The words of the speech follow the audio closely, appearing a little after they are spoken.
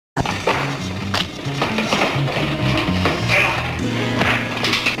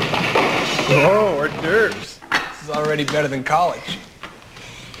Oh, hors d'oeuvres. This is already better than college.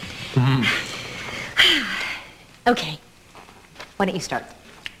 Okay. Why don't you start?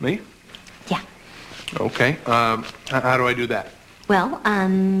 Me? Yeah. Okay. How do I do that? Well,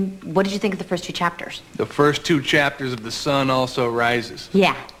 what did you think of the first two chapters? The first two chapters of The Sun Also Rises.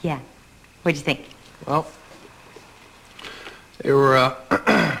 Yeah. What'd you think? Well, they were,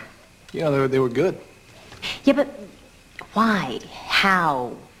 they were good. Yeah, but why?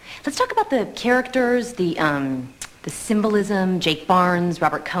 How? Let's talk about the characters, the symbolism, Jake Barnes,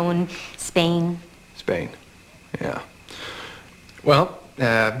 Robert Cohen, Spain. Spain, yeah. Well,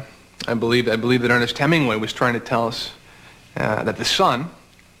 I believe that Ernest Hemingway was trying to tell us that the sun,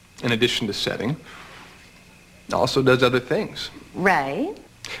 in addition to setting, also does other things. Right.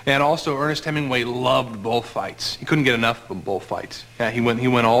 And also, Ernest Hemingway loved bullfights. He couldn't get enough of bullfights. Yeah, he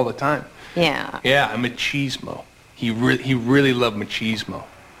went all the time. Yeah. Yeah, machismo. He really loved machismo.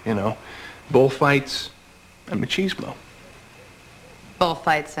 You know, bullfights and machismo.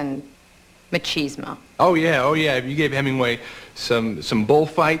 Bullfights and machismo. Oh yeah. If you gave Hemingway some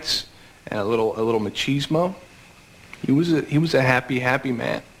bullfights and a little machismo, he was a happy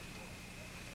man.